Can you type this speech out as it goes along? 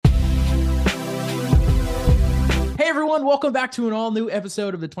Everyone, welcome back to an all new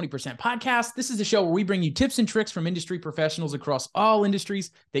episode of the 20% Podcast. This is the show where we bring you tips and tricks from industry professionals across all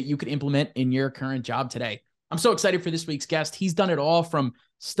industries that you could implement in your current job today. I'm so excited for this week's guest. He's done it all from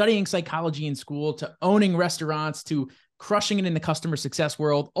studying psychology in school to owning restaurants to crushing it in the customer success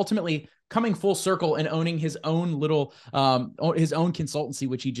world, ultimately coming full circle and owning his own little, his own consultancy,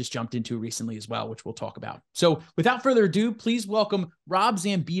 which he just jumped into recently as well, which we'll talk about. So without further ado, please welcome Rob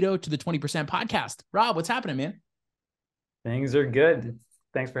Zambito to the 20% Podcast. Rob, what's happening, man? Things are good.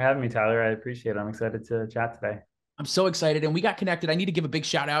 Thanks for having me, Tyler. I appreciate it. I'm excited to chat today. I'm so excited. And we got connected. I need to give a big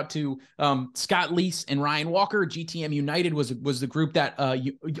shout out to Scott Leese and Ryan Walker. GTM United was the group that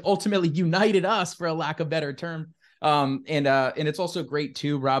ultimately united us, for a lack of better term. And it's also great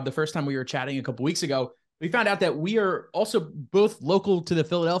too, Rob. The first time we were chatting a couple weeks ago, we found out that we are also both local to the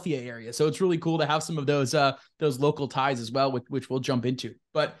Philadelphia area. So it's really cool to have some of those local ties as well, which we'll jump into.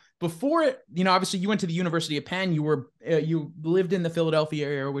 But before it, obviously you went to the University of Penn. You lived in the Philadelphia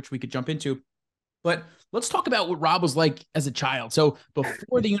area, which we could jump into. But let's talk about what Rob was like as a child. So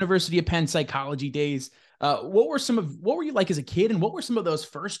before the University of Penn psychology days, what were you like as a kid, and what were some of those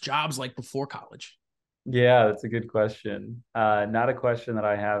first jobs like before college? Yeah, that's a good question. Not a question that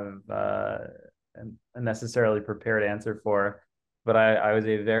I have a necessarily prepared answer for, but I was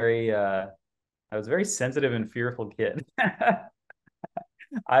a very sensitive and fearful kid.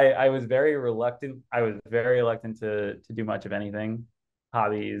 I was very reluctant. I was very reluctant to do much of anything,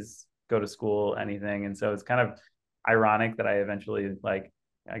 hobbies, go to school, anything. And so it's kind of ironic that I eventually,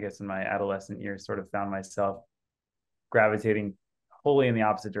 I guess in my adolescent years, sort of found myself gravitating wholly in the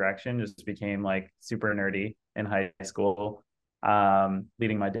opposite direction. Just became like super nerdy in high school.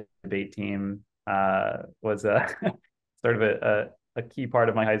 Leading my debate team was sort of a key part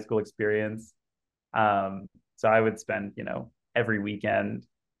of my high school experience. So I would spend, every weekend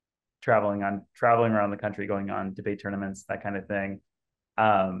traveling around the country, going on debate tournaments, that kind of thing.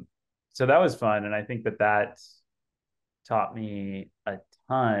 So that was fun. And I think that taught me a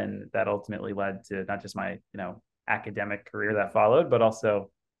ton that ultimately led to not just my, academic career that followed, but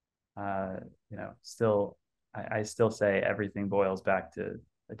also, I still say everything boils back to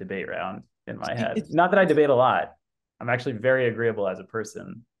a debate round in my head. Not that I debate a lot. I'm actually very agreeable as a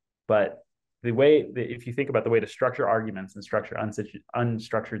person, but if you think about the way to structure arguments and structure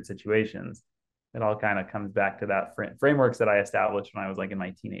unstructured situations, it all kind of comes back to that frameworks that I established when I was like in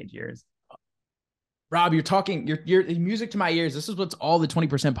my teenage years. Rob, you're music to my ears. This is what's all the 20%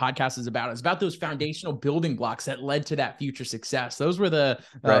 Podcast is about. It's about those foundational building blocks that led to that future success. Those were the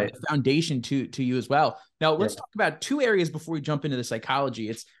foundation to you as well. Now let's talk about two areas before we jump into the psychology.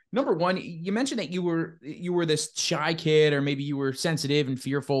 It's number one, you mentioned that you were this shy kid, or maybe you were sensitive and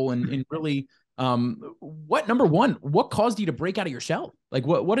fearful and really, what caused you to break out of your shell? Like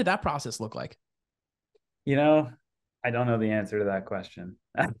what did that process look like? I don't know the answer to that question.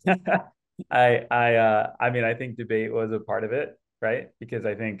 I mean, I think debate was a part of it, right? Because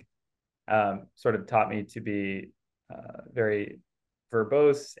I think sort of taught me to be very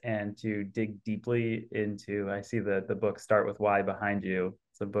verbose and to dig deeply into. I see the book Start With Why behind you.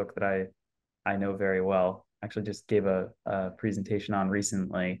 It's a book that I know very well. Actually, just gave a presentation on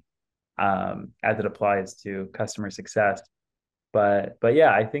recently, as it applies to customer success. But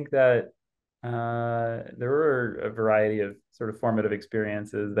yeah, I think that there were a variety of sort of formative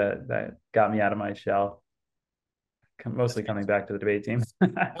experiences that got me out of my shell, mostly coming back to the debate team.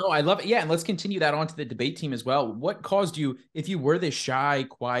 Oh, I love it. Yeah. And let's continue that on to the debate team as well. What caused you, if you were this shy,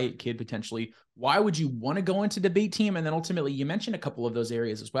 quiet kid, potentially, why would you want to go into debate team? And then ultimately you mentioned a couple of those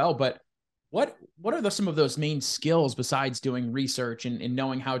areas as well, but what are some of those main skills besides doing research and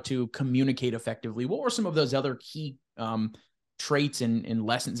knowing how to communicate effectively? What were some of those other key traits and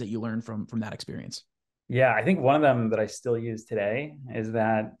lessons that you learned from that experience? Yeah, I think one of them that I still use today is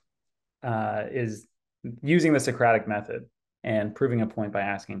using the Socratic method and proving a point by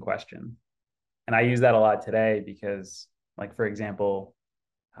asking a question. And I use that a lot today because, like, for example,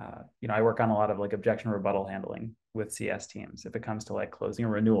 I work on a lot of like objection rebuttal handling with CS teams. If it comes to like closing a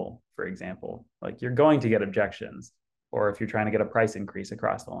renewal, for example, like you're going to get objections, or if you're trying to get a price increase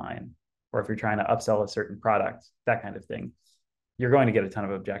across the line, or if you're trying to upsell a certain product, that kind of thing, you're going to get a ton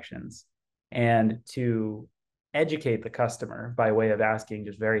of objections. And to educate the customer by way of asking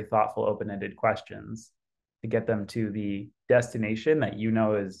just very thoughtful, open-ended questions to get them to the destination that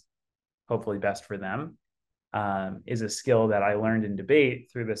is hopefully best for them, is a skill that I learned in debate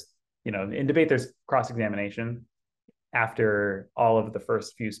through this. In debate, there's cross-examination after all of the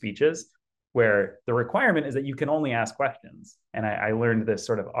first few speeches, where the requirement is that you can only ask questions. And I learned this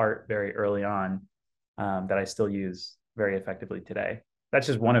sort of art very early on, that I still use very effectively today. That's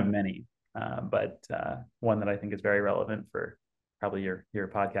just one of many. but one that I think is very relevant for probably your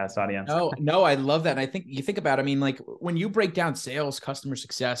podcast audience. No, no, I love that. And I think you think about, I mean, like when you break down sales, customer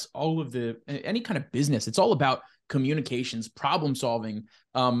success, all of any kind of business, it's all about communications, problem solving.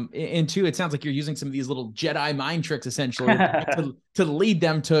 And two, it sounds like you're using some of these little Jedi mind tricks essentially to lead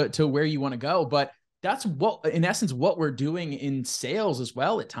them to where you want to go. But that's what, in essence, what we're doing in sales as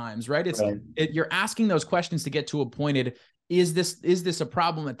well at times, right? You're asking those questions to get to a pointed, is this a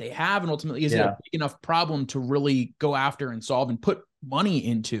problem that they have? And ultimately, is it a big enough problem to really go after and solve and put money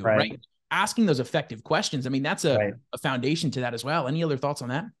into, right? Asking those effective questions. I mean, that's a foundation to that as well. Any other thoughts on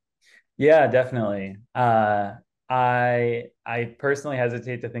that? Yeah, definitely. I personally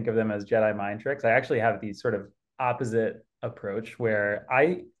hesitate to think of them as Jedi mind tricks. I actually have the sort of opposite approach where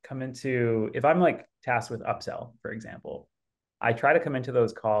I come into, if I'm like tasked with upsell, for example, I try to come into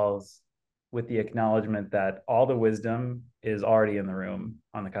those calls with the acknowledgement that all the wisdom is already in the room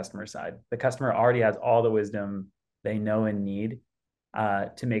on the customer side. The customer already has all the wisdom they know and need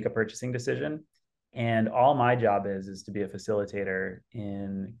to make a purchasing decision. And all my job is to be a facilitator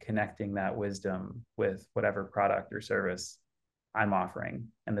in connecting that wisdom with whatever product or service I'm offering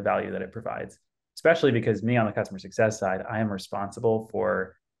and the value that it provides. Especially because me on the customer success side, I am responsible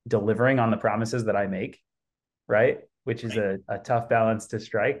for delivering on the promises that I make, right? Which is a tough balance to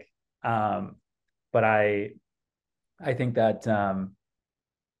strike. But I think that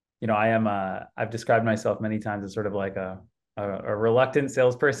I've described myself many times as sort of like a reluctant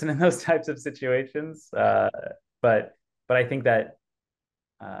salesperson in those types of situations. But I think that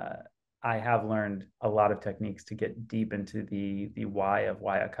I have learned a lot of techniques to get deep into the why of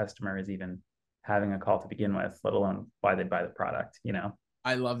why a customer is even having a call to begin with, let alone why they buy the product,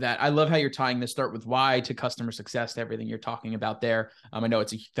 I love that. I love how you're tying the start with why to customer success to everything you're talking about there. I know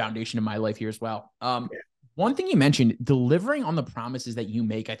it's a foundation in my life here as well. One thing you mentioned, delivering on the promises that you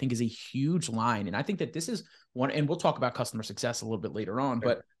make, I think is a huge line. And I think that this is one, and we'll talk about customer success a little bit later on,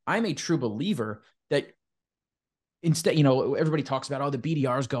 but I'm a true believer that instead, everybody talks about, the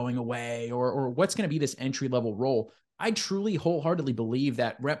BDR is going away or what's going to be this entry level role. I truly wholeheartedly believe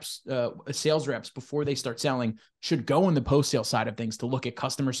that sales reps, before they start selling, should go in the post-sale side of things to look at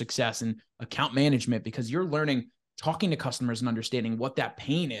customer success and account management, because you're learning, talking to customers and understanding what that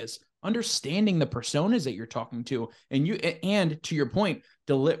pain is, understanding the personas that you're talking to, and to your point,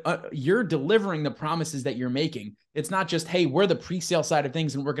 you're delivering the promises that you're making. It's not just, hey, we're the pre-sale side of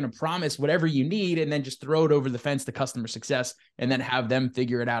things and we're going to promise whatever you need and then just throw it over the fence to customer success and then have them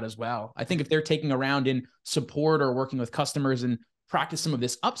figure it out as well. I think if they're taking around in support or working with customers and practice some of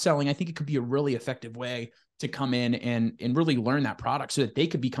this upselling, I think it could be a really effective way to come in and really learn that product so that they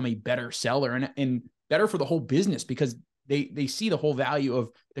could become a better seller and better for the whole business, because they see the whole value of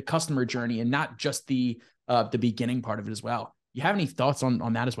the customer journey and not just the beginning part of it as well. You have any thoughts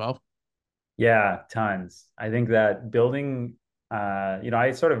on that as well? Yeah, tons. I think that building,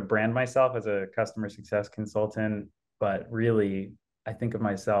 I sort of brand myself as a customer success consultant, but really I think of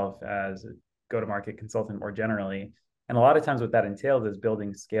myself as a go-to-market consultant more generally. And a lot of times what that entails is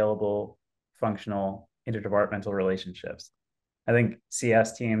building scalable, functional, interdepartmental relationships. I think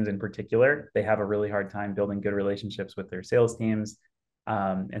CS teams in particular, they have a really hard time building good relationships with their sales teams.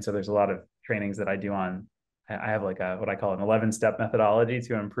 And so there's a lot of trainings that I do on, I have like what I call an 11-step methodology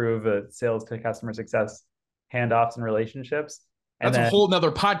to improve sales to customer success handoffs and relationships. And that's a whole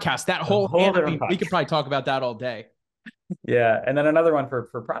nother podcast. That whole we could probably talk about that all day. Yeah. And then another one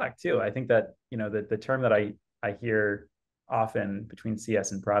for product too. I think that, the term that I hear often between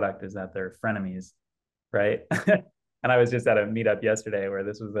CS and product is that they're frenemies, right? And I was just at a meetup yesterday where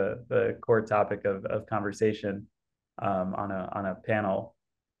this was the core topic of conversation on a panel,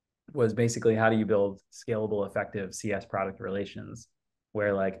 was basically how do you build scalable, effective CS product relations,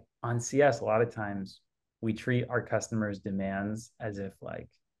 where like on CS, a lot of times we treat our customers' demands as if like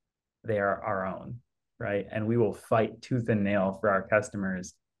they are our own, right? And we will fight tooth and nail for our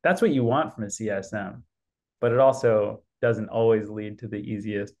customers. That's what you want from a CSM, but it also doesn't always lead to the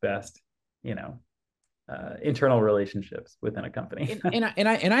easiest, best, internal relationships within a company.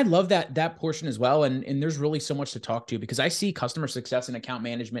 and I love that portion as well. And there's really so much to talk to, because I see customer success and account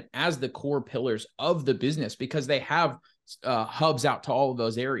management as the core pillars of the business, because they have hubs out to all of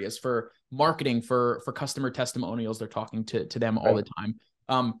those areas for marketing, for customer testimonials. They're talking to them all the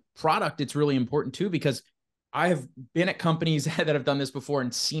time. Product, it's really important too, because I have been at companies that have done this before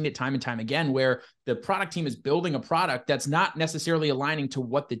and seen it time and time again, where the product team is building a product that's not necessarily aligning to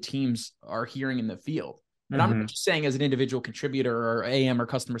what the teams are hearing in the field. And I'm not just saying as an individual contributor or AM or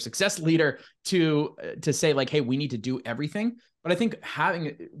customer success leader to say like, hey, we need to do everything. But I think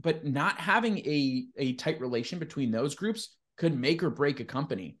not having a tight relation between those groups could make or break a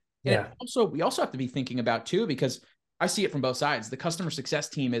company. And Yeah. we also have to be thinking about too, because I see it from both sides. The customer success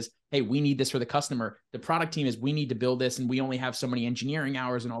team is, hey, we need this for the customer. The product team is, we need to build this and we only have so many engineering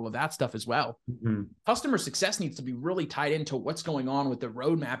hours and all of that stuff as well. Mm-hmm. Customer success needs to be really tied into what's going on with the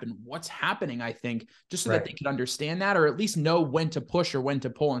roadmap and what's happening, I think, just so that they can understand that, or at least know when to push or when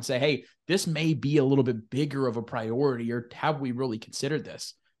to pull and say, hey, this may be a little bit bigger of a priority, or have we really considered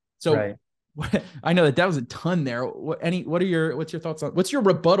this? So I know that was a ton there. What's your thoughts on, what's your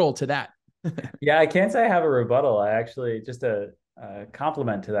rebuttal to that? Yeah, I can't say I have a rebuttal. I actually, just a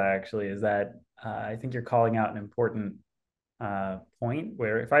compliment to that actually, is that I think you're calling out an important point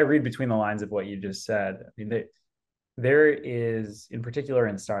where, if I read between the lines of what you just said, I mean, there is, in particular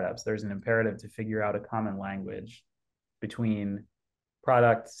in startups, there's an imperative to figure out a common language between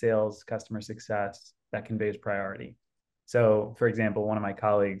product, sales, customer success that conveys priority. So, for example, one of my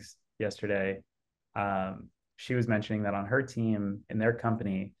colleagues yesterday, she was mentioning that on her team, in their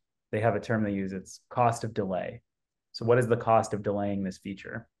company, they have a term they use. It's cost of delay. So what is the cost of delaying this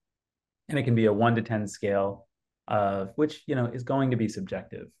feature? And it can be a 1 to 10 scale, of which, is going to be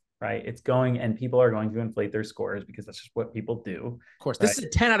subjective, right? And people are going to inflate their scores because that's just what people do. Of course, right? this is a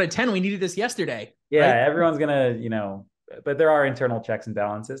 10 out of 10. We needed this yesterday. Yeah, right? everyone's going to, but there are internal checks and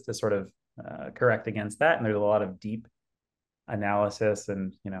balances to sort of correct against that. And there's a lot of deep analysis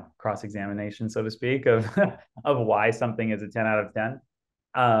and, cross-examination, so to speak, of why something is a 10 out of 10.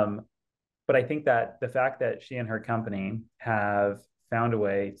 But I think that the fact that she and her company have found a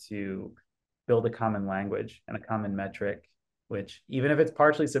way to build a common language and a common metric, which, even if it's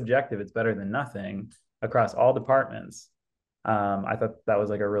partially subjective, it's better than nothing across all departments. I thought that was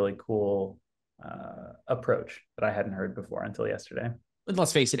like a really cool approach that I hadn't heard before until yesterday.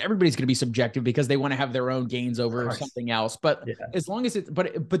 Let's face it, everybody's going to be subjective because they want to have their own gains over something else. But as long as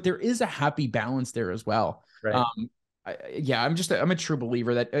but there is a happy balance there as well. Right. I'm a true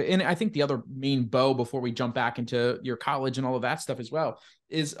believer that, and I think the other main bow before we jump back into your college and all of that stuff as well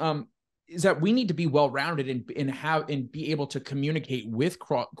is that we need to be well-rounded and be able to communicate with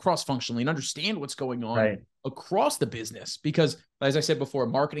cross-functionally and understand what's going on across the business. Because, as I said before,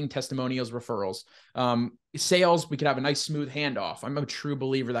 marketing, testimonials, referrals, sales, we could have a nice smooth handoff. I'm a true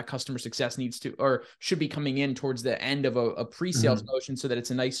believer that customer success needs to, or should be, coming in towards the end of a pre-sales motion so that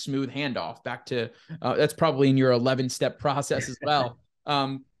it's a nice smooth handoff back to, that's probably in your 11-step process as well.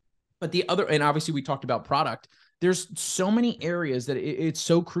 But the other, and obviously we talked about product, there's so many areas that it's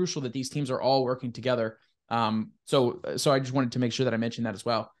so crucial that these teams are all working together. So I just wanted to make sure that I mentioned that as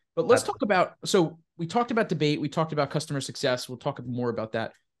well. But let's talk about, so we talked about debate, we talked about customer success. We'll talk more about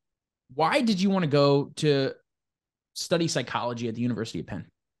that. Why did you want to go to study psychology at the University of Penn?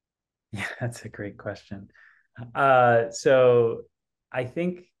 Yeah, that's a great question. So I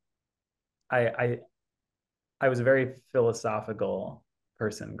think I was a very philosophical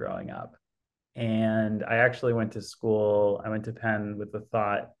person growing up. And I actually went to Penn with the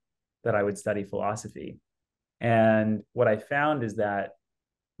thought that I would study philosophy. And what I found is that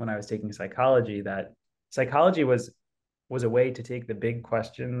when I was taking psychology, that psychology was a way to take the big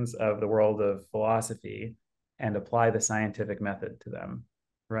questions of the world of philosophy and apply the scientific method to them,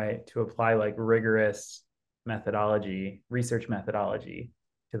 right? To apply like rigorous methodology, research methodology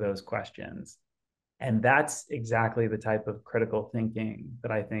to those questions. And that's exactly the type of critical thinking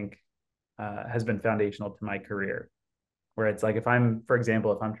that I think has been foundational to my career, where it's like, for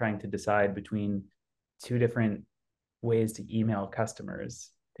example, if I'm trying to decide between two different ways to email customers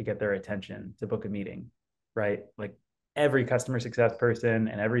to get their attention to book a meeting, right? Like, every customer success person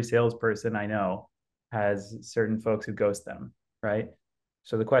and every salesperson I know has certain folks who ghost them, right?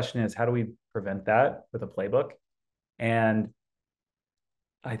 So the question is, how do we prevent that with a playbook? And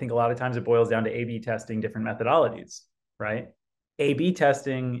I think a lot of times it boils down to A/B testing different methodologies, right? A/B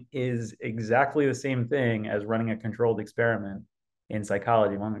testing is exactly the same thing as running a controlled experiment in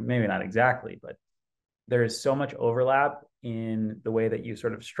psychology. Well, maybe not exactly, but there is so much overlap in the way that you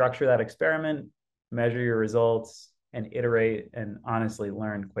sort of structure that experiment, measure your results, and iterate and honestly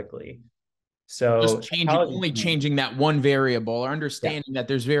learn quickly. So just changing that one variable, or understanding that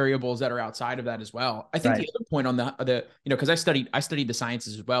there's variables that are outside of that as well. I think the other point on the because I studied the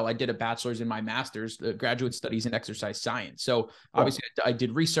sciences as well. I did a bachelor's and my master's, graduate studies in exercise science. So obviously I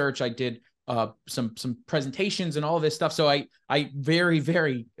did research, I did some presentations and all of this stuff. So I very,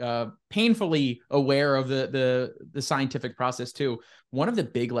 very painfully aware of the scientific process too. One of the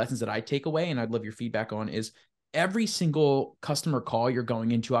big lessons that I take away, and I'd love your feedback on, is every single customer call you're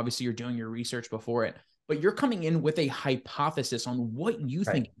going into, obviously you're doing your research before it, but you're coming in with a hypothesis on what you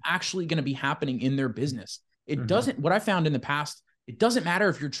think actually going to be happening in their business. It doesn't, what I found in the past It doesn't matter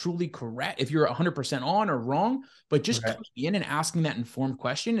if you're truly correct, if you're 100% on or wrong, but just Right. coming in and asking that informed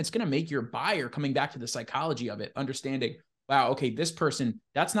question, it's going to make your buyer, coming back to the psychology of it, understanding, wow, okay, this person,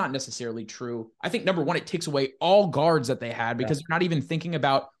 that's not necessarily true. I think number one, it takes away all guards that they had, because they're not even thinking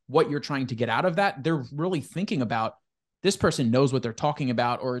about what you're trying to get out of that. They're really thinking about, this person knows what they're talking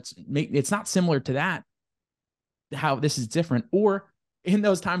about, or it's not similar to that, how this is different. Or in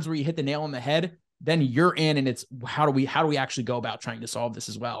those times where you hit the nail on the head, then you're in, and it's, how do we actually go about trying to solve this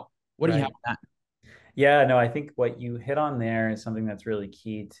as well? What do you have Right. on that? Yeah, no, I think what you hit on there is something that's really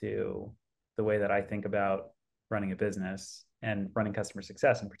key to the way that I think about running a business and running customer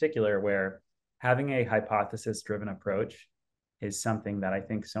success in particular, where having a hypothesis driven approach is something that I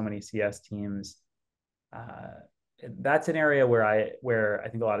think so many CS teams, uh, that's an area where I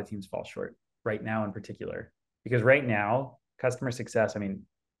think a lot of teams fall short right now in particular. Because right now, customer success, I mean,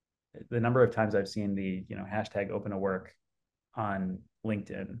 the number of times I've seen the, hashtag open to work on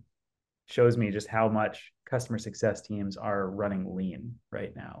LinkedIn shows me just how much customer success teams are running lean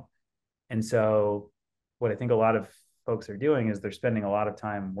right now. And so what I think a lot of folks are doing is they're spending a lot of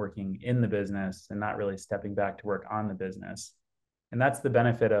time working in the business and not really stepping back to work on the business. And that's the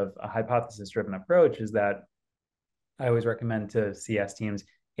benefit of a hypothesis driven approach, is that I always recommend to CS teams,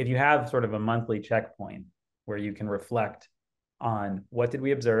 if you have sort of a monthly checkpoint where you can reflect on what did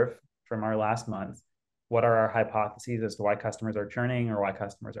we observe from our last month, what are our hypotheses as to why customers are churning or why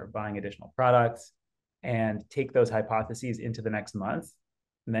customers are buying additional products, and take those hypotheses into the next month,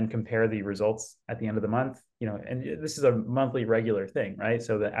 and then compare the results at the end of the month. And this is a monthly regular thing, right?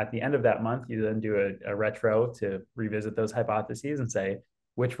 So that at the end of that month, you then do a retro to revisit those hypotheses and say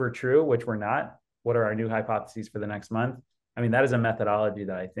which were true, which were not, what are our new hypotheses for the next month. I mean, that is a methodology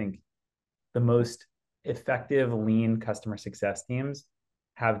that I think the most effective lean customer success teams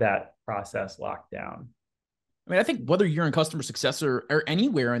have that process locked down. I mean, I think whether you're in customer success or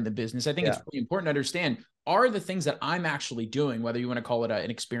anywhere in the business, I think it's really important to understand, are the things that I'm actually doing, whether you want to call it an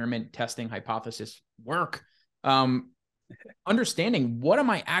experiment, testing, hypothesis, work, understanding what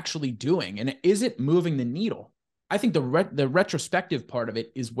am I actually doing, and is it moving the needle? I think the retrospective part of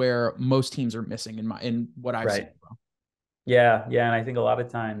it is where most teams are missing in what I've seen. Yeah, and I think a lot of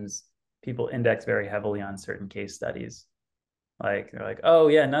times people index very heavily on certain case studies. Like they're like, oh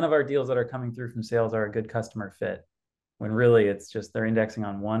yeah, none of our deals that are coming through from sales are a good customer fit. When really it's just they're indexing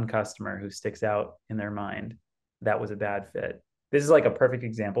on one customer who sticks out in their mind. That was a bad fit. This is like a perfect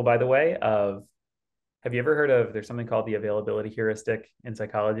example, by the way, of, have you ever heard of, there's something called the availability heuristic in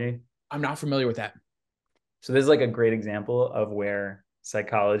psychology? I'm not familiar with that. So this is like a great example of where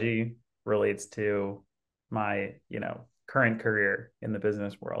psychology relates to my, current career in the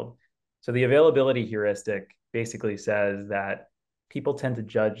business world. So the availability heuristic basically says that people tend to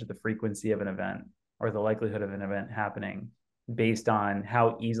judge the frequency of an event or the likelihood of an event happening based on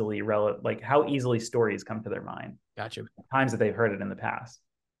how easily how easily stories come to their mind. Gotcha. Times that they've heard it in the past.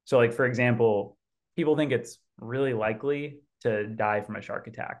 So like, for example, people think it's really likely to die from a shark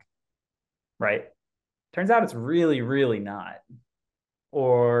attack, right? Turns out it's really, really not.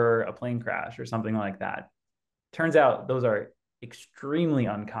 Or a plane crash or something like that. Turns out those are extremely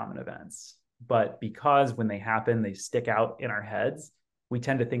uncommon events. But because when they happen, they stick out in our heads, we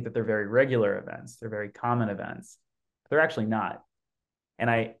tend to think that they're very regular events. They're very common events. They're actually not. And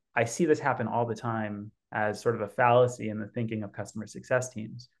I see this happen all the time as sort of a fallacy in the thinking of customer success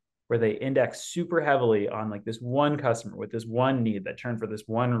teams, where they index super heavily on like this one customer with this one need that churned for this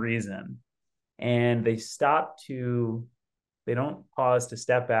one reason. And they don't pause to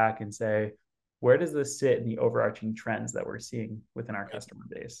step back and say, where does this sit in the overarching trends that we're seeing within our customer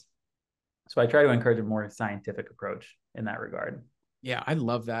base? So I try to encourage a more scientific approach in that regard. Yeah, I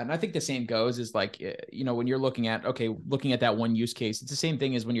love that. And I think the same goes is like, when you're looking at that one use case, it's the same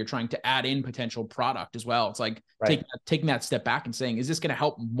thing as when you're trying to add in potential product as well. It's like taking that step back and saying, is this going to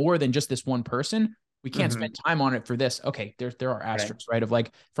help more than just this one person? We can't spend time on it for this. Okay, there are asterisks, right? Of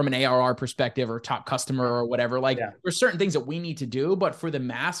like from an ARR perspective or top customer or whatever. Like there's certain things that we need to do, but for the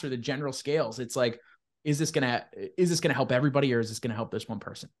mass or the general scales, it's like, is this gonna help everybody, or is this gonna help this one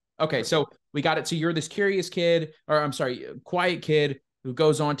person? Okay, so we got it. So you're this curious kid, or I'm sorry, quiet kid who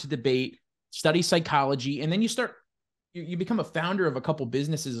goes on to debate, study psychology, and then you become a founder of a couple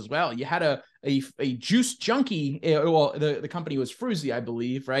businesses as well. You had a juice junkie. Well, the company was Fruzy, I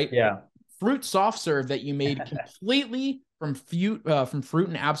believe, right? Yeah. Fruit soft serve that you made completely from fruit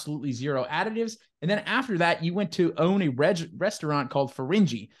and absolutely zero additives. And then after that, you went to own a restaurant called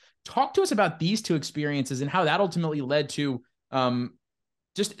Faringi. Talk to us about these two experiences and how that ultimately led to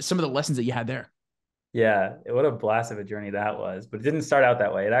just some of the lessons that you had there. Yeah, what a blast of a journey that was. But it didn't start out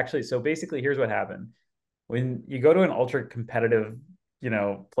that way. So basically, here's what happened. when you go to an ultra competitive,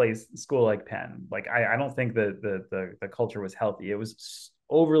 place, school like Penn, like I don't think that the culture was healthy. It was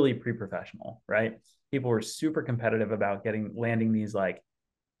overly pre-professional, right? People were super competitive about landing these like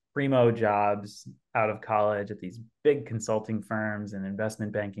primo jobs out of college at these big consulting firms and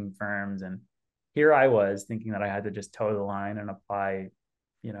investment banking firms. And here I was thinking that I had to just toe the line and apply,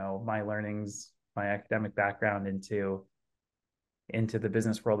 my learnings, my academic background into the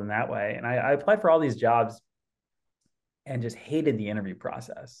business world in that way. And I applied for all these jobs and just hated the interview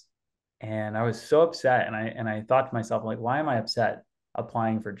process. And I was so upset. And I thought to myself, like, why am I upset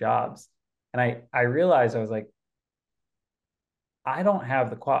applying for jobs? And I realized, I was like, I don't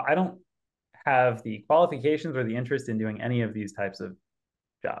have the qualifications or the interest in doing any of these types of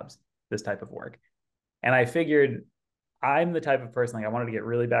jobs, this type of work. And I figured I'm the type of person, like, I wanted to get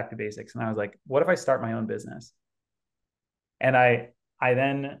really back to basics. And I was like, what if I start my own business? And I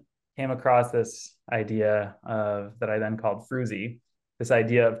then came across this idea that I then called Fruzy, this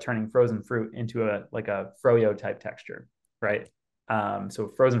idea of turning frozen fruit into a froyo type texture, right?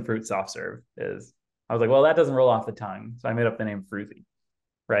 So frozen fruit soft serve is, I was like, well, that doesn't roll off the tongue. So I made up the name Fruzy,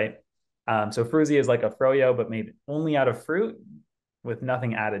 right? So Fruzy is like a froyo, but made only out of fruit with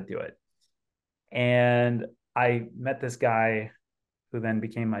nothing added to it. And I met this guy who then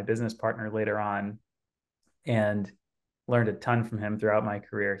became my business partner later on, and learned a ton from him throughout my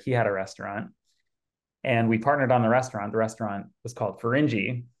career. He had a restaurant and we partnered on the restaurant. The restaurant was called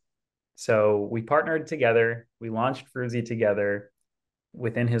Faringi. So we partnered together. We launched Fruzy together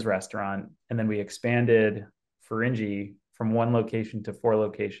within his restaurant. And then we expanded Faringi from 1 location to 4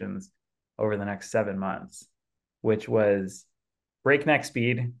 locations over the next 7 months, which was breakneck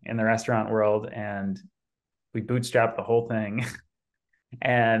speed in the restaurant world. And we bootstrapped the whole thing.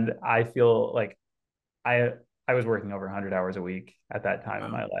 And I feel like I was working over 100 hours a week at that time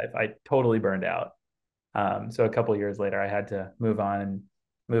in my life. I totally burned out. So a couple of years later, I had to move on and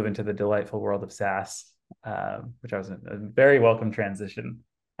move into the delightful world of SaaS, which I was a very welcome transition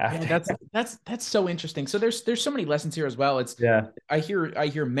after. Yeah, that's so interesting. So there's so many lessons here as well. It's Yeah. I hear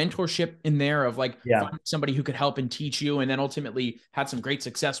mentorship in there of like finding somebody who could help and teach you, and then ultimately had some great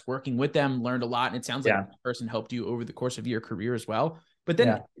success working with them, learned a lot, and it sounds like that person helped you over the course of your career as well. But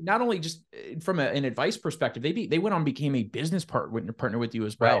then not only just from an advice perspective, they went on and became a business partner with you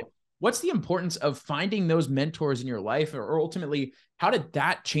as well. Right. What's the importance of finding those mentors in your life, or ultimately, how did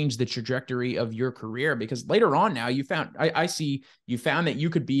that change the trajectory of your career? Because later on now I see you found that you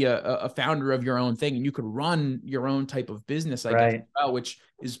could be a founder of your own thing and you could run your own type of business, I guess, as well, which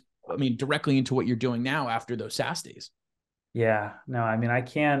is, I mean, directly into what you're doing now after those SaaS days. Yeah, no, I mean, I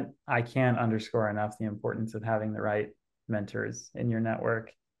can't underscore enough the importance of having the right mentors in your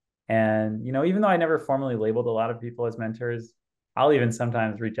network. And, even though I never formally labeled a lot of people as mentors, I'll even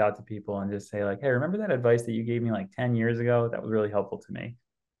sometimes reach out to people and just say like, hey, remember that advice that you gave me like 10 years ago? That was really helpful to me.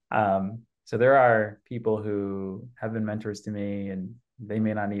 So there are people who have been mentors to me and they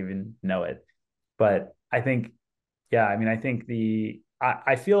may not even know it. But I think,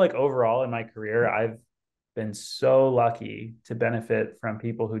 I feel like overall in my career, I've been so lucky to benefit from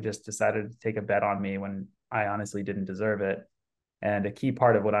people who just decided to take a bet on me when I honestly didn't deserve it. And a key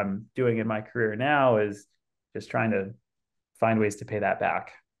part of what I'm doing in my career now is just trying to find ways to pay that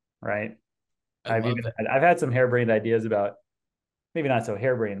back. Right. I've had some harebrained ideas about, maybe not so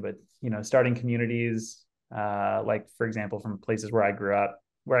harebrained, but, starting communities, like, for example, from places where I grew up.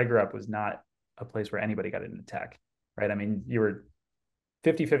 Where I grew up was not a place where anybody got into tech. Right. I mean, you were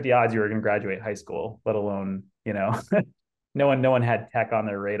 50-50 odds you were going to graduate high school, let alone, no one had tech on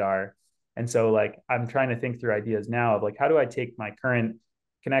their radar. And so like, I'm trying to think through ideas now of like, how do I take my current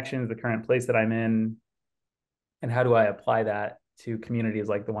connections, the current place that I'm in, and how do I apply that to communities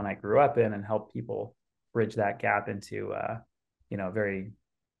like the one I grew up in and help people bridge that gap into, very,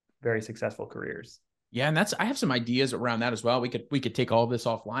 very successful careers. Yeah. And I have some ideas around that as well. We could take all of this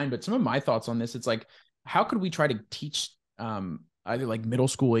offline, but some of my thoughts on this, it's like, how could we try to teach, either like middle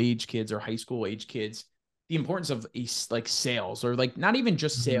school age kids or high school age kids, the importance of like sales, or like not even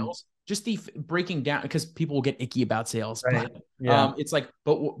just sales, just the breaking down, because people will get icky about sales. Right. But it's like,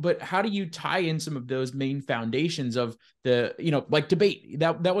 but how do you tie in some of those main foundations of the, like debate?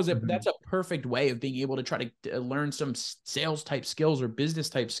 That's a perfect way of being able to try to learn some sales type skills or business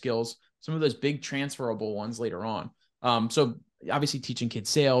type skills, some of those big transferable ones later on. So obviously teaching kids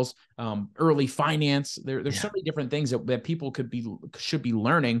sales, early finance, there's so many different things that people should be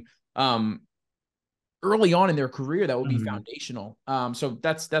learning early on in their career that will be foundational. So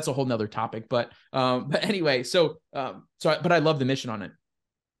that's a whole nother topic, but anyway, but I love the mission on it.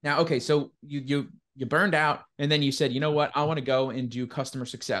 Now, okay. So you burned out and then you said, you know what, I want to go and do customer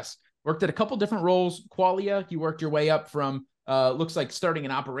success. worked at a couple different roles. Qualia, you worked your way up from looks like starting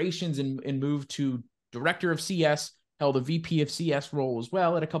in operations and moved to director of CS, held a VP of CS role as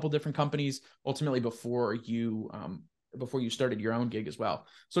well at a couple different companies, ultimately before you started your own gig as well.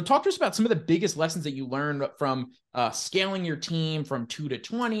 So talk to us about some of the biggest lessons that you learned from scaling your team from 2 to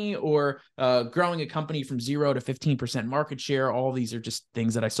 20 or growing a company from 0 to 15% market share. All these are just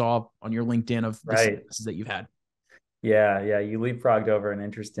things that I saw on your LinkedIn of the successes that you've had. Yeah. You leapfrogged over an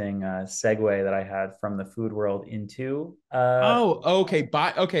interesting segue that I had from the food world into. Okay.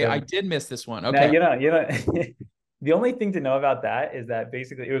 I did miss this one. Okay. Now, the only thing to know about that is that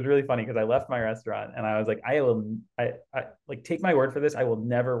basically it was really funny because I left my restaurant and I was like, I like take my word for this, I will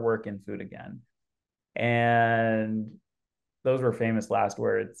never work in food again. And those were famous last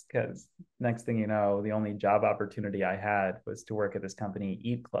words because next thing you know, the only job opportunity I had was to work at this company,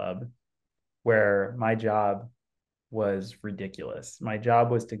 Eat Club, where my job was ridiculous. My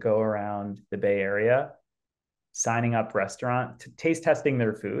job was to go around the Bay Area, signing up taste testing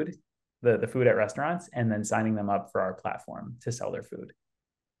their food, the food at restaurants, and then signing them up for our platform to sell their food.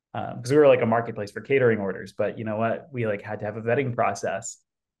 Because we were like a marketplace for catering orders, but you know what? We like had to have a vetting process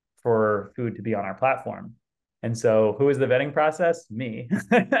for food to be on our platform. And so who was the vetting process? Me.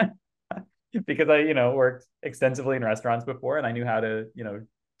 Because I, worked extensively in restaurants before and I knew how to,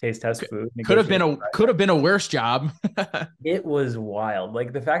 taste test food. Could have been a worse job. It was wild.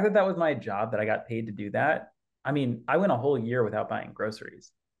 Like the fact that that was my job, that I got paid to do that. I mean, I went a whole year without buying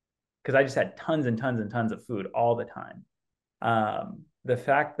groceries because I just had tons and tons and tons of food all the time. The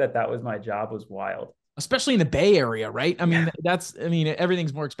fact that that was my job was wild. Especially in the Bay Area, right? I mean,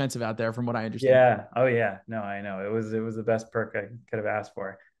 everything's more expensive out there from what I understand. Yeah. Oh yeah. No, I know. It was the best perk I could have asked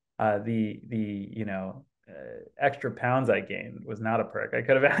for. Extra pounds I gained was not a perk I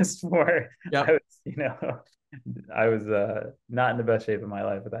could have asked for. Yep. I was not in the best shape of my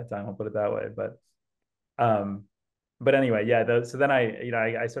life at that time. I'll put it that way. But anyway, yeah. So then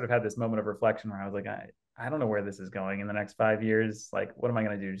I sort of had this moment of reflection where I was like, I don't know where this is going in the next 5 years. Like, what am I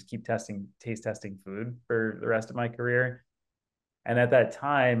going to do? Just keep taste testing food for the rest of my career? And at that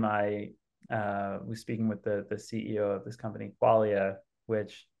time, I was speaking with the CEO of this company, Qualia,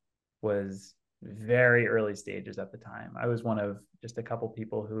 which was very early stages at the time. I was one of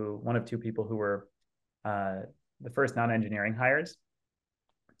two people who were the first non-engineering hires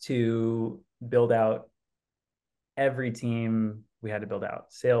to build out every team we had to build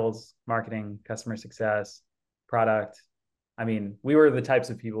out: sales, marketing, customer success, product. I mean, we were the types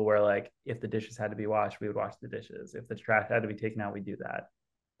of people where like, if the dishes had to be washed, we would wash the dishes. If the trash had to be taken out, we'd do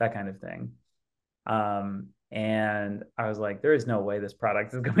that kind of thing. And I was like, there is no way this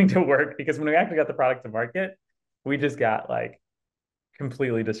product is going to work, because when we actually got the product to market, we just got like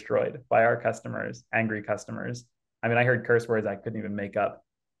completely destroyed by our customers, angry customers. I mean, I heard curse words I couldn't even make up,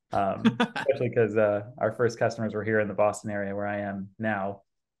 especially because our first customers were here in the Boston area where I am now.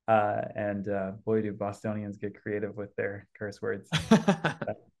 And boy, do Bostonians get creative with their curse words.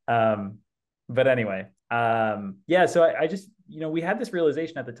 But anyway, so I just, we had this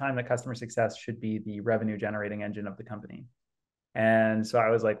realization at the time that customer success should be the revenue generating engine of the company. And so I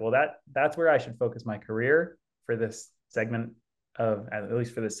was like, well, that's where I should focus my career for this segment at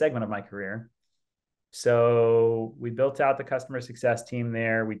least for this segment of my career. So we built out the customer success team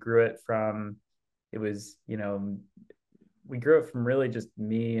there. We grew it from, we grew it from really just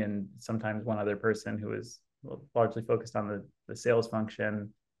me and sometimes one other person who was largely focused on the sales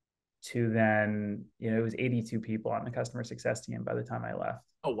function, to then, it was 82 people on the customer success team by the time I left.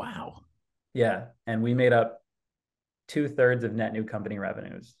 Oh, wow. Yeah. And we made up 2/3 of net new company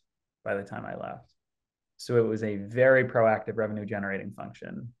revenues by the time I left. So it was a very proactive revenue generating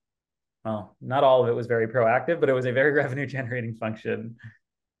function. Well, not all of it was very proactive, but it was a very revenue generating function.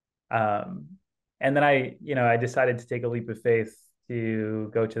 And then I decided to take a leap of faith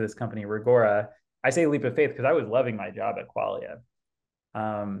to go to this company, Regora. I say leap of faith because I was loving my job at Qualia.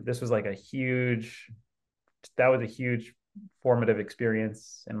 This was like a huge formative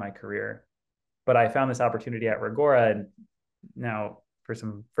experience in my career. But I found this opportunity at Regora. And now for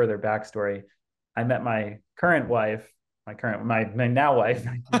some further backstory, I met my current wife, my now wife,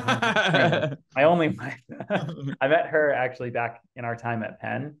 my only wife. I met her actually back in our time at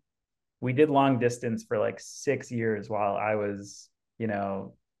Penn. We did long distance for like 6 years while I was, in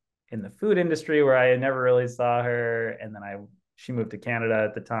the food industry, where I never really saw her. And then she moved to Canada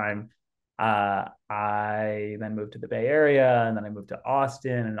at the time. I then moved to the Bay Area, and then I moved to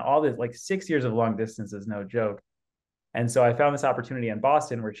Austin, and all this, like 6 years of long distance is no joke. And so I found this opportunity in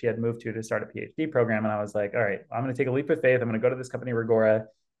Boston where she had moved to start a PhD program. And I was like, all right, I'm going to take a leap of faith. I'm going to go to this company, Regora.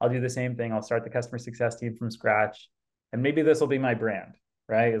 I'll do the same thing. I'll start the customer success team from scratch. And maybe this will be my brand,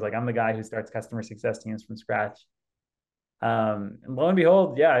 right? It's like, I'm the guy who starts customer success teams from scratch. And lo and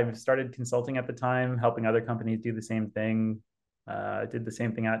behold, yeah, I started consulting at the time, helping other companies do the same thing. Did the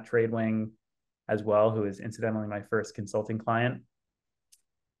same thing at Tradewing as well, who is incidentally my first consulting client.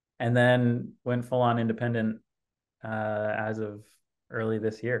 And then went full on independent as of early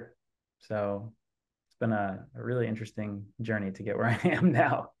this year. So it's been a really interesting journey to get where I am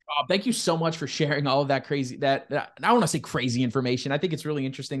now. Thank you so much for sharing all of that crazy, that I want to say crazy information. I think it's really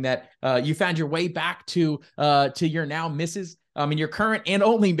interesting that you found your way back to your now missus, and your current and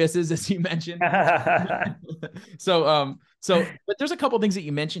only missus, as you mentioned. But there's a couple of things that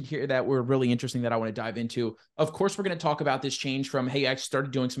you mentioned here that were really interesting that I want to dive into. Of course, we're going to talk about this change from, hey, I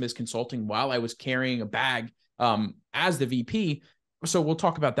started doing some of this consulting while I was carrying a bag as the VP. So we'll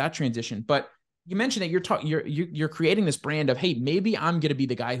talk about that transition. But you mentioned that you're creating this brand of, hey, maybe I'm going to be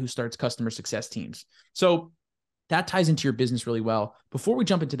the guy who starts customer success teams. So that ties into your business really well. Before we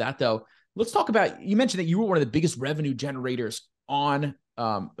jump into that, though, let's talk about, you mentioned that you were one of the biggest revenue generators on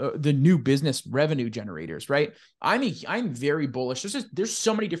the new business revenue generators, right? I'm very bullish. There's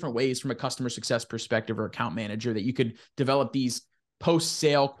so many different ways from a customer success perspective or account manager that you could develop these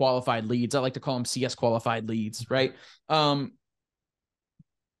post-sale qualified leads. I like to call them CS qualified leads, right?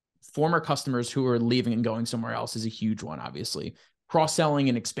 Former customers who are leaving and going somewhere else is a huge one, obviously. Cross-selling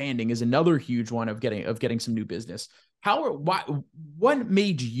and expanding is another huge one of getting some new business. What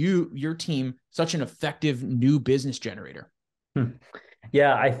made your team such an effective new business generator?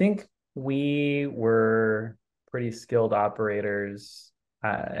 Yeah, I think we were pretty skilled operators.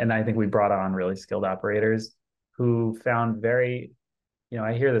 And I think we brought on really skilled operators who found I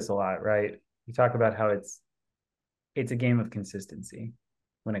hear this a lot, right? You talk about how it's a game of consistency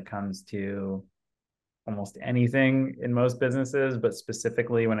when it comes to almost anything in most businesses, but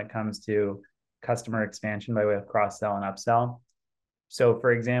specifically when it comes to customer expansion by way of cross-sell and upsell. So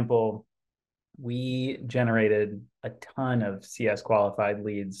for example, we generated a ton of CS qualified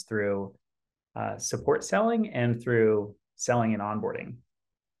leads through support selling and through selling and onboarding.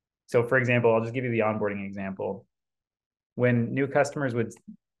 So for example, I'll just give you the onboarding example. When new customers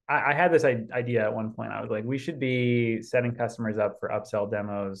I had this idea at one point. I was like, we should be setting customers up for upsell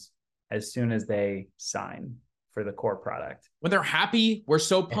demos as soon as they sign for the core product. When they're happy, we're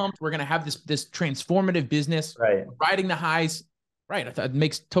so pumped. We're going to have this transformative business, right? Riding the highs. Right. It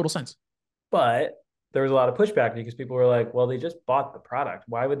makes total sense. But there was a lot of pushback because people were like, well, they just bought the product.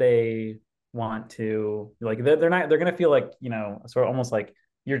 Why would they want to, like, they're going to feel like, sort of almost like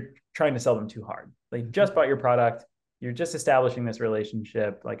you're trying to sell them too hard. They just bought your product. You're just establishing this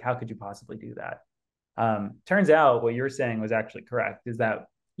relationship. Like, how could you possibly do that? Turns out what you're saying was actually correct, is that,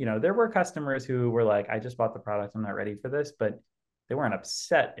 there were customers who were like, I just bought the product, I'm not ready for this, but they weren't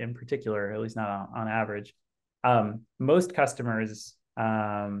upset in particular, at least not on average. Most customers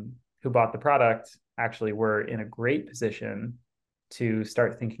who bought the product actually were in a great position to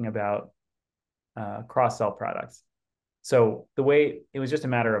start thinking about cross-sell products. So it was just a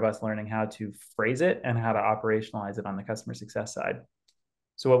matter of us learning how to phrase it and how to operationalize it on the customer success side.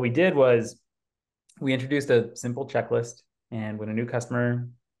 So what we did was we introduced a simple checklist, and when a new customer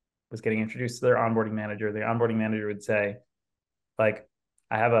was getting introduced to their onboarding manager, the onboarding manager would say, like,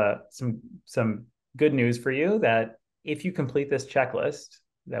 I have some good news for you, that if you complete this checklist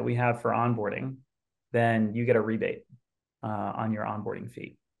that we have for onboarding, then you get a rebate on your onboarding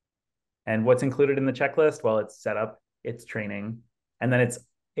fee. And what's included in the checklist? Well, it's setup, it's training, and then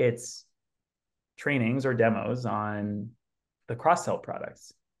it's trainings or demos on the cross-sell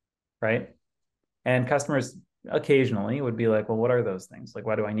products, right? And customers occasionally would be like, well, what are those things? Like,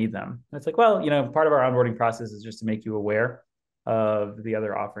 why do I need them? And it's like, well, part of our onboarding process is just to make you aware of the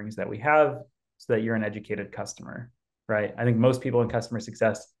other offerings that we have so that you're an educated customer, right? I think most people in customer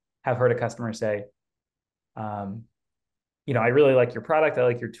success have heard a customer say, I really like your product, I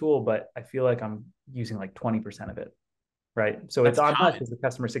like your tool, but I feel like I'm using like 20% of it, right? So it's on us as the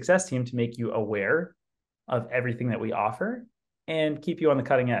customer success team to make you aware of everything that we offer and keep you on the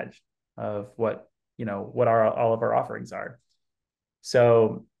cutting edge of what all of our offerings are.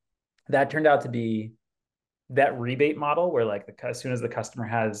 So that turned out to be that rebate model where, like, as soon as the customer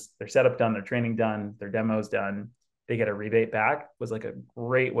has their setup done, their training done, their demos done, they get a rebate back, was like a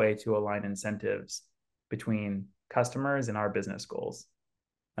great way to align incentives between customers and our business goals.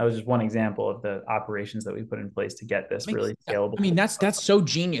 That was just one example of the operations that we put in place to get this really scalable. I mean, that's so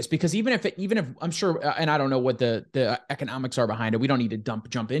genius, because even if I'm sure, and I don't know what the economics are behind it, we don't need to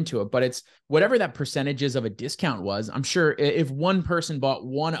jump into it, but it's whatever that percentages of a discount was. I'm sure if one person bought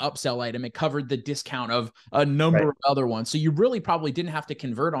one upsell item, it covered the discount of a number of other ones. So you really probably didn't have to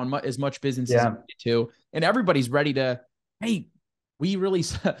convert on as much business as you needed to, and everybody's ready to, hey, we really,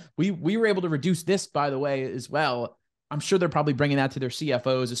 we were able to reduce this, by the way, as well. I'm sure they're probably bringing that to their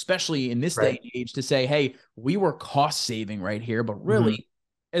CFOs, especially in this day and age, to say, hey, we were cost saving right here, but really,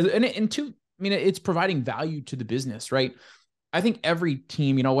 and two, I mean, it's providing value to the business, right? I think every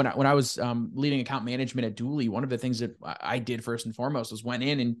team, you know, when I was leading account management at Dooley, one of the things that I did first and foremost was went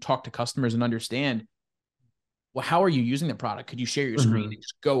in and talked to customers and understand, well, how are you using the product? Could you share your screen and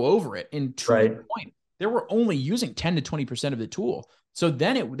just go over it? And to your point, they were only using 10 to 20% of the tool. So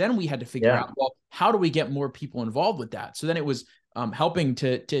then we had to figure out, well, how do we get more people involved with that? So then it was helping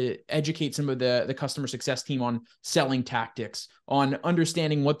to educate some of the customer success team on selling tactics, on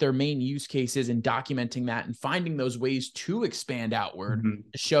understanding what their main use case is and documenting that and finding those ways to expand outward,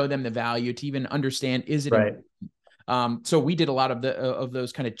 to show them the value, to even understand, is it important? So we did a lot of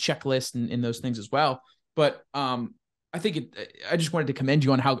those kind of checklists and those things as well. But I think I just wanted to commend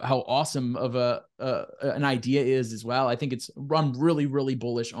you on how awesome of an idea is as well. I think I'm really, really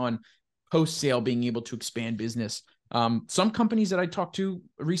bullish on post-sale being able to expand business. Some companies that I talked to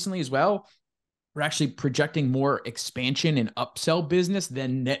recently as well were actually projecting more expansion and upsell business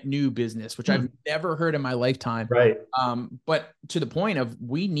than net new business, which I've never heard in my lifetime. But to the point of,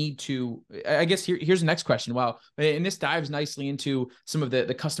 we need to, I guess here's the next question. Wow. And this dives nicely into some of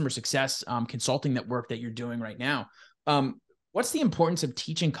the customer success consulting work that you're doing right now. What's the importance of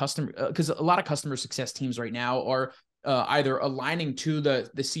teaching because a lot of customer success teams right now are either aligning to the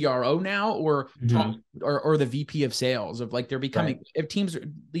CRO now or the VP of sales, of like, they're becoming, if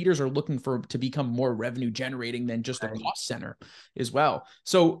leaders are looking to become more revenue generating than just a cost center as well.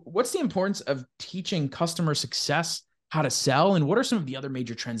 So what's the importance of teaching customer success how to sell, and what are some of the other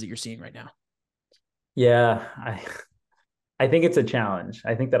major trends that you're seeing right now? Yeah, I think it's a challenge.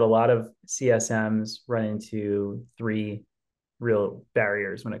 I think that a lot of CSMs run into three real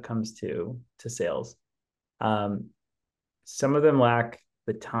barriers when it comes to sales. Some of them lack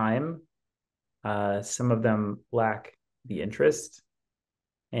the time. Some of them lack the interest.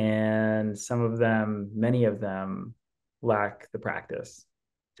 And many of them lack the practice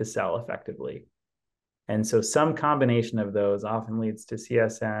to sell effectively. And so some combination of those often leads to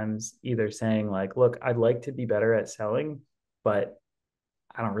CSMs either saying like, look, I'd like to be better at selling, but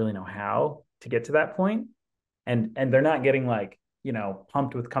I don't really know how to get to that point. And they're not getting like,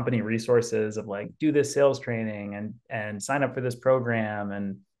 pumped with company resources of like, do this sales training and sign up for this program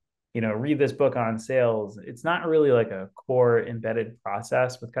and, read this book on sales. It's not really like a core embedded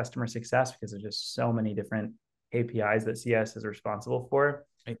process with customer success because there's just so many different KPIs that CS is responsible for.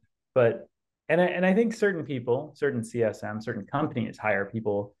 But, and I think certain people, certain CSM, certain companies hire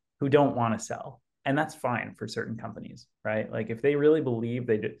people who don't want to sell. And that's fine for certain companies, right? Like if they really believe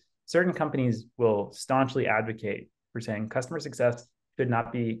they do, certain companies will staunchly advocate for saying customer success should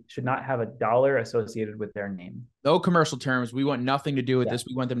not have a dollar associated with their name. No commercial terms. We want nothing to do with this.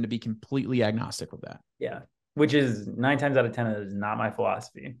 We want them to be completely agnostic with that. Yeah. Which is 9 times out of 10 is not my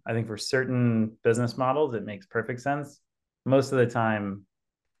philosophy. I think for certain business models, it makes perfect sense. Most of the time,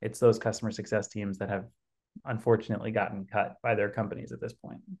 it's those customer success teams that have unfortunately gotten cut by their companies at this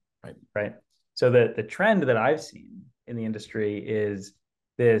point. Right. So the trend that I've seen in the industry is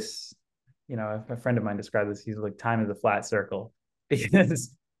this, a friend of mine described this, he's like, time is a flat circle,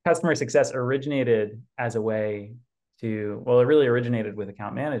 because customer success originated as a way it really originated with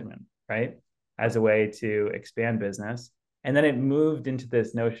account management, right? As a way to expand business. And then it moved into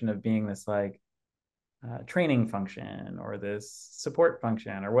this notion of being this like training function or this support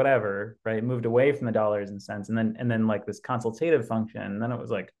function or whatever, right? It moved away from the dollars and cents and then like this consultative function. And then it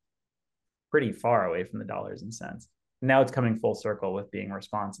was like pretty far away from the dollars and cents. Now it's coming full circle with being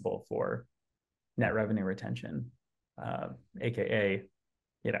responsible for net revenue retention, AKA,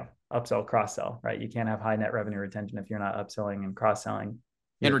 upsell, cross-sell, right? You can't have high net revenue retention if you're not upselling and cross-selling.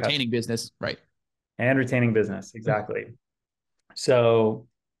 And retaining business, right? And retaining business, exactly. So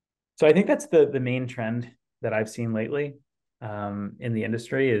I think that's the main trend that I've seen lately in the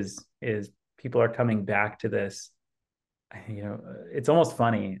industry is people are coming back to this. It's almost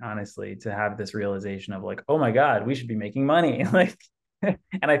funny, honestly, to have this realization of like, oh my God, we should be making money. Like,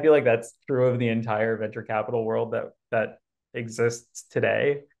 and I feel like that's true of the entire venture capital world that exists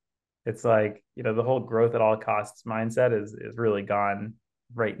today. It's like, the whole growth at all costs mindset is really gone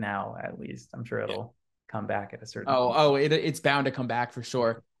right now, at least. I'm sure it'll come back at a certain point. It's bound to come back for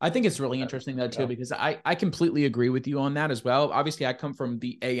sure. I think it's really interesting though too, because I completely agree with you on that as well. Obviously I come from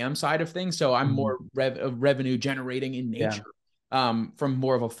the AM side of things, so I'm more revenue generating in nature, from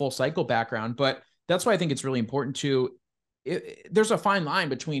more of a full cycle background. But that's why I think it's really important there's a fine line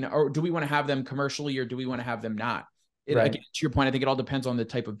between, or do we want to have them commercially or do we want to have them not? Again, to your point, I think it all depends on the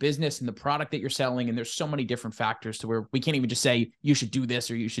type of business and the product that you're selling. And there's so many different factors to where we can't even just say you should do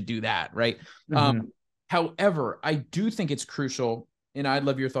this or you should do that. Right. However, I do think it's crucial, and I'd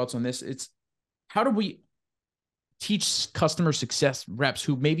love your thoughts on this. It's how do we teach customer success reps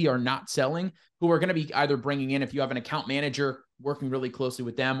who maybe are not selling, who are going to be either bringing in, if you have an account manager working really closely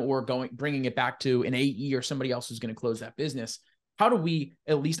with them, or bringing it back to an AE or somebody else who's going to close that business. How do we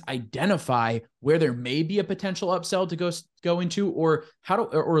at least identify where there may be a potential upsell to go into, or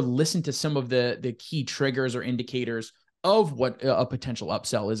or listen to some of the key triggers or indicators of what a potential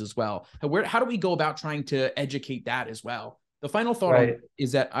upsell is as well? How do we go about trying to educate that as well? The final thought on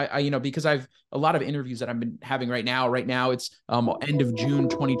is that I because I've a lot of interviews that I've been having right now. Right now it's end of June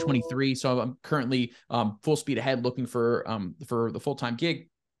 2023, so I'm currently full speed ahead looking for the full-time gig.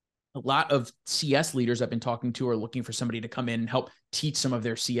 A lot of CS leaders I've been talking to are looking for somebody to come in and help teach some of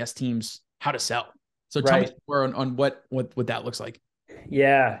their CS teams how to sell. So tell me more on what that looks like.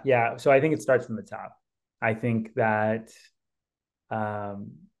 Yeah. So I think it starts from the top. I think that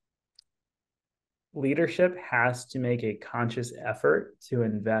leadership has to make a conscious effort to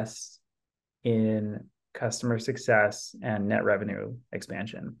invest in customer success and net revenue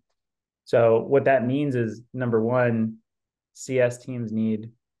expansion. So what that means is, number one, CS teams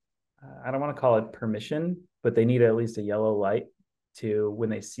need, I don't want to call it permission, but they need at least a yellow light to, when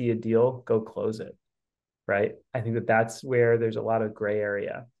they see a deal, go close it, right? I think that that's where there's a lot of gray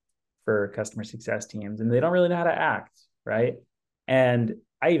area for customer success teams, and they don't really know how to act, right? And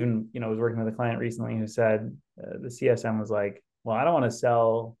I even, was working with a client recently who said the CSM was like, well, I don't want to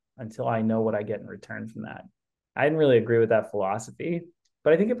sell until I know what I get in return from that. I didn't really agree with that philosophy,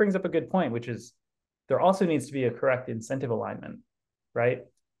 but I think it brings up a good point, which is there also needs to be a correct incentive alignment, right?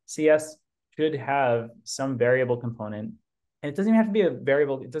 CS should have some variable component, and it doesn't even have to be a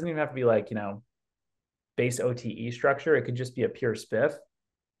variable. It doesn't even have to be like, base OTE structure. It could just be a pure spiff,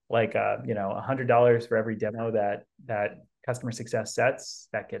 like, $100 for every demo that customer success sets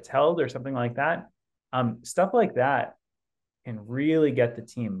that gets held, or something like that. Stuff like that can really get the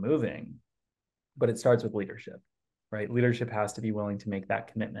team moving, but it starts with leadership, right? Leadership has to be willing to make that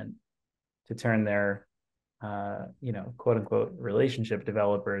commitment to turn their, quote unquote, relationship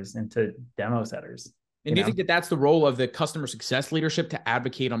developers into demo setters. And do you think that that's the role of the customer success leadership, to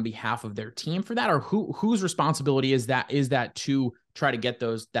advocate on behalf of their team for that, or whose responsibility is that to try to get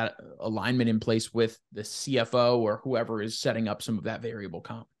that alignment in place with the CFO or whoever is setting up some of that variable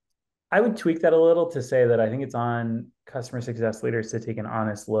comp? I would tweak that a little to say that I think it's on customer success leaders to take an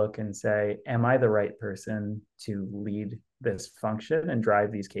honest look and say, am I the right person to lead this function and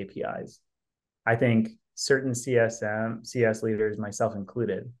drive these KPIs? I think certain CS leaders, myself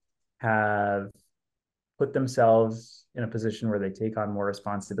included, have put themselves in a position where they take on more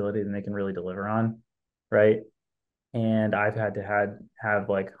responsibility than they can really deliver on, right? And I've had to have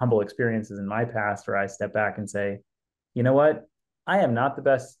like humble experiences in my past where I step back and say, you know what? I am not the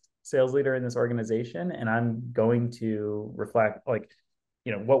best sales leader in this organization, and I'm going to reflect, like,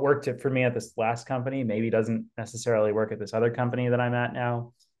 what worked for me at this last company maybe doesn't necessarily work at this other company that I'm at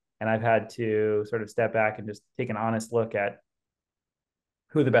now. And I've had to sort of step back and just take an honest look at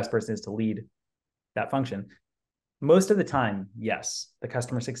who the best person is to lead that function. Most of the time, yes, the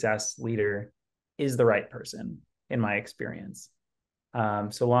customer success leader is the right person in my experience.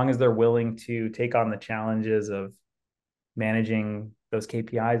 So long as they're willing to take on the challenges of managing those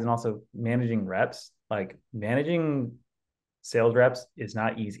KPIs and also managing reps. Like, managing sales reps is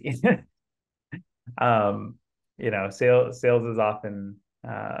not easy. Sales is often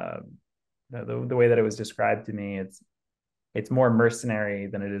the way that it was described to me. It's more mercenary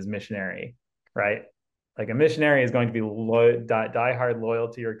than it is missionary, right? Like, a missionary is going to be die hard loyal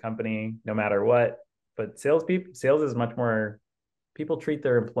to your company no matter what. But sales is much more, people treat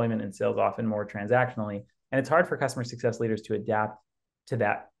their employment in sales often more transactionally. And it's hard for customer success leaders to adapt to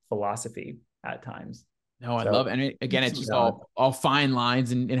that philosophy at times. No, I love it. And again, it's just all fine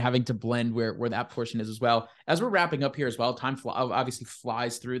lines and having to blend where that portion is as well. As we're wrapping up here as well, time obviously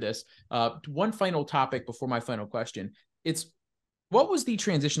flies through this. One final topic before my final question. What was the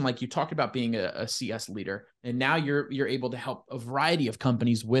transition like? You talked about being a CS leader, and now you're able to help a variety of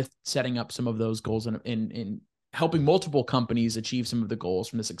companies with setting up some of those goals and in helping multiple companies achieve some of the goals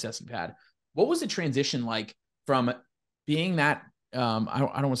from the success you've had. What was the transition like from being that, I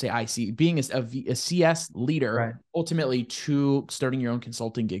don't want to say IC, being a CS leader, right, ultimately to starting your own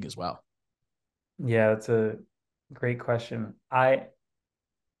consulting gig as well? Yeah, that's a great question. I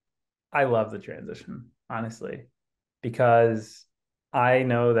love the transition, honestly, because I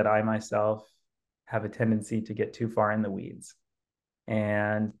know that I myself have a tendency to get too far in the weeds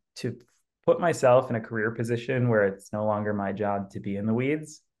and to put myself in a career position where it's no longer my job to be in the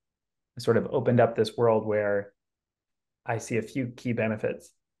weeds. I sort of opened up this world where I see a few key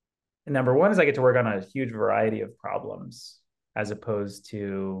benefits. And number one is I get to work on a huge variety of problems as opposed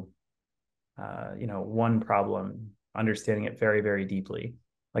to, one problem, understanding it very, very deeply.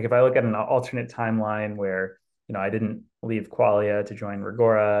 Like if I look at an alternate timeline where, I didn't leave Qualia to join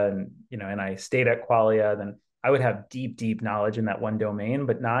Rigora and I stayed at Qualia, then I would have deep, deep knowledge in that one domain,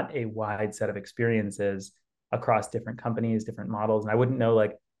 but not a wide set of experiences across different companies, different models. And I wouldn't know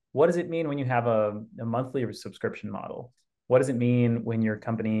like, what does it mean when you have a monthly subscription model? What does it mean when your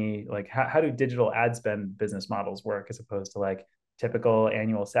company, like how do digital ad spend business models work as opposed to like typical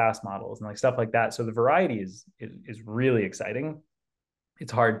annual SaaS models and like stuff like that. So the variety is really exciting.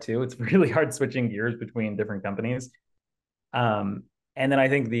 It's hard too. It's really hard switching gears between different companies. And then I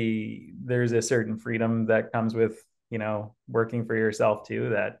think there's a certain freedom that comes with, working for yourself too,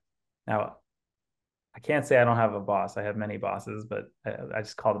 that now I can't say I don't have a boss. I have many bosses, but I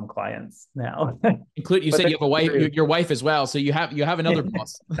just call them clients now. Include you But said you have a wife, your wife as well. So you have another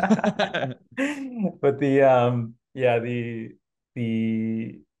boss. but the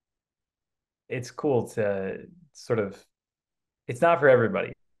it's cool to sort of, it's not for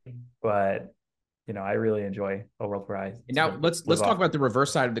everybody, but I really enjoy a world where I And now let's talk about the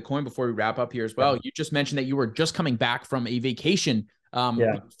reverse side of the coin before we wrap up here as well. You just mentioned that you were just coming back from a vacation,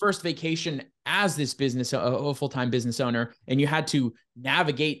 first vacation as this business, a full-time business owner, and you had to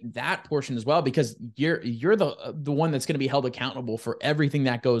navigate that portion as well because you're the one that's going to be held accountable for everything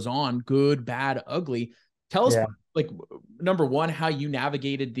that goes on, good, bad, ugly. Tell us, like, number one, how you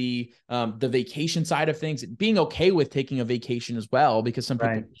navigated the vacation side of things, being okay with taking a vacation as well, because some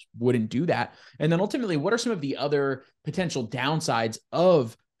people wouldn't do that. And then ultimately, what are some of the other potential downsides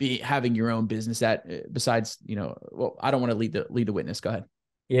of having your own business that besides, well, I don't want to lead the witness. Go ahead.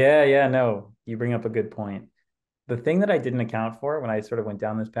 Yeah, no, you bring up a good point. The thing that I didn't account for when I sort of went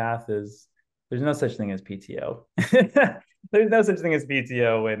down this path is there's no such thing as PTO. There's no such thing as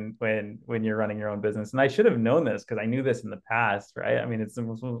PTO when you're running your own business. And I should have known this because I knew this in the past, right? I mean, it's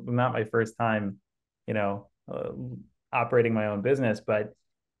not my first time, operating my own business, but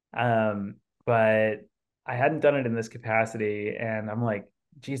I hadn't done it in this capacity. And I'm like,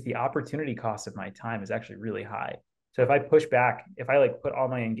 geez, the opportunity cost of my time is actually really high. So if I push back, if I like put all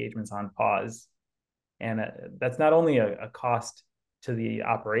my engagements on pause, and that's not only a cost to the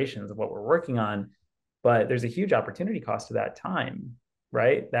operations of what we're working on, but there's a huge opportunity cost to that time,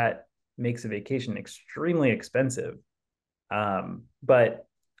 right? That makes a vacation extremely expensive. But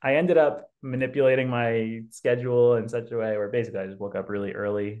I ended up manipulating my schedule in such a way where basically I just woke up really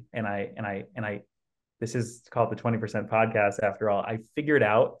early and I this is called the 20% podcast after all. I figured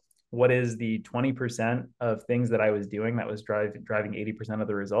out what is the 20% of things that I was doing that was driving 80% of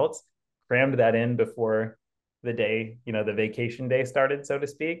the results, crammed that in before the day, the vacation day started, so to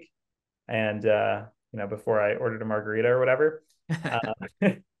speak. And, before I ordered a margarita or whatever.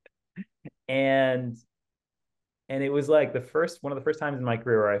 And it was like one of the first times in my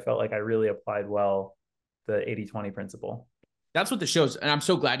career where I felt like I really applied well the 80-20 principle. That's what the show's, and I'm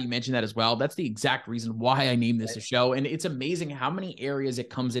so glad you mentioned that as well. That's the exact reason why I named this a show. And it's amazing how many areas it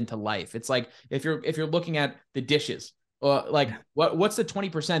comes into life. It's like if you're looking at the dishes, like what's the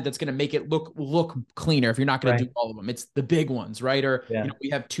 20% that's going to make it look cleaner if you're not going to do all of them? It's the big ones, right? Or we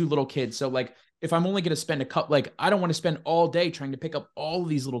have 2 little kids, so like if I'm only going to spend I don't want to spend all day trying to pick up all of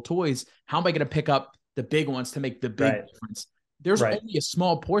these little toys. How am I going to pick up the big ones to make the big difference? There's only a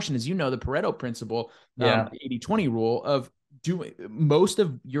small portion, as you know, the Pareto principle, the 80-20 rule of most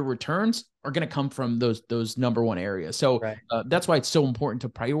of your returns are going to come from those number one areas. So that's why it's so important to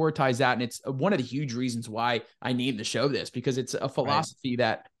prioritize that. And it's one of the huge reasons why I named the show this, because it's a philosophy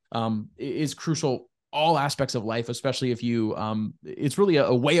that is crucial all aspects of life, especially if you it's really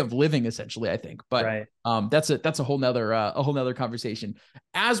a way of living essentially, I think. But that's a whole nother conversation.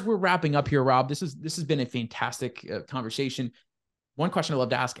 As we're wrapping up here, Rob, this has been a fantastic conversation. One question I love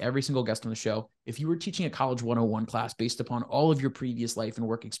to ask every single guest on the show: if you were teaching a college 101 class based upon all of your previous life and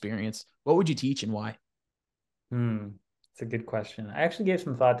work experience, what would you teach and why? It's a good question. I actually gave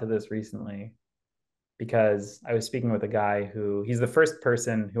some thought to this recently because I was speaking with a guy he's the first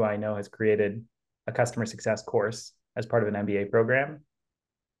person who I know has created a customer success course as part of an MBA program.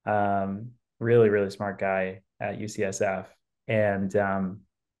 Really, really smart guy at UCSF. And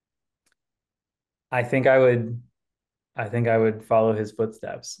I think I would follow his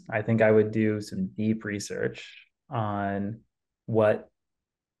footsteps. I think I would do some deep research on what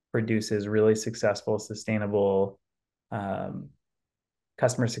produces really successful, sustainable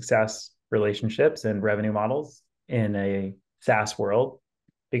customer success relationships and revenue models in a SaaS world.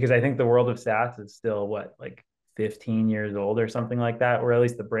 because I think the world of SaaS is still what, like 15 years old or something like that, or at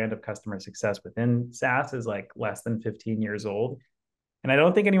least the brand of customer success within SaaS is like less than 15 years old. And I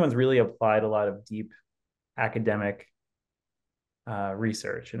don't think anyone's really applied a lot of deep academic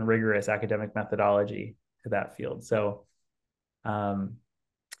research and rigorous academic methodology to that field. Um,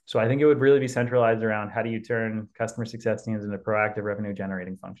 so I think it would really be centralized around how do you turn customer success teams into proactive revenue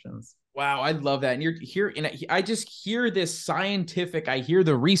generating functions. Wow, I love that. And you're here, and I just hear this scientific, I hear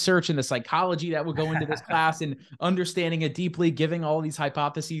the research and the psychology that will go into this class and understanding it deeply, giving all these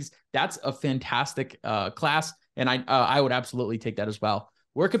hypotheses. That's a fantastic class. And I would absolutely take that as well.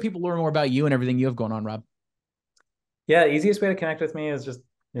 Where can people learn more about you and everything you have going on, Rob? Yeah, the easiest way to connect with me is just,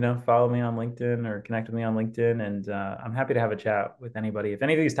 follow me on LinkedIn or connect with me on LinkedIn. And I'm happy to have a chat with anybody. If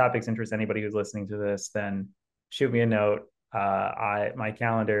any of these topics interest anybody who's listening to this, then shoot me a note. My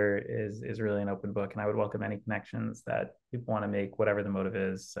calendar is really an open book, and I would welcome any connections that people want to make, whatever the motive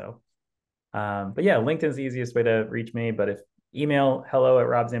is. So, but yeah, LinkedIn's the easiest way to reach me. But if email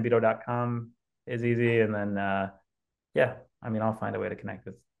hello@robzambito.com is easy. And then, yeah, I'll find a way to connect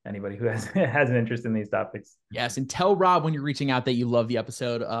with anybody who has an interest in these topics. Yes. And tell Rob when you're reaching out that you love the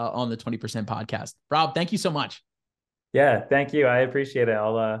episode on the 20% podcast. Rob, thank you so much. Yeah, thank you. I appreciate it.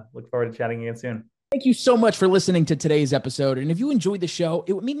 I'll look forward to chatting again soon. Thank you so much for listening to today's episode. And if you enjoyed the show,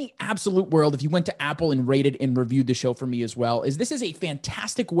 it would mean the absolute world if you went to Apple and rated and reviewed the show for me as well, as this is a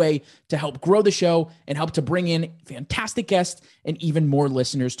fantastic way to help grow the show and help to bring in fantastic guests and even more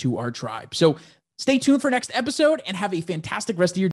listeners to our tribe. So stay tuned for next episode and have a fantastic rest of your day.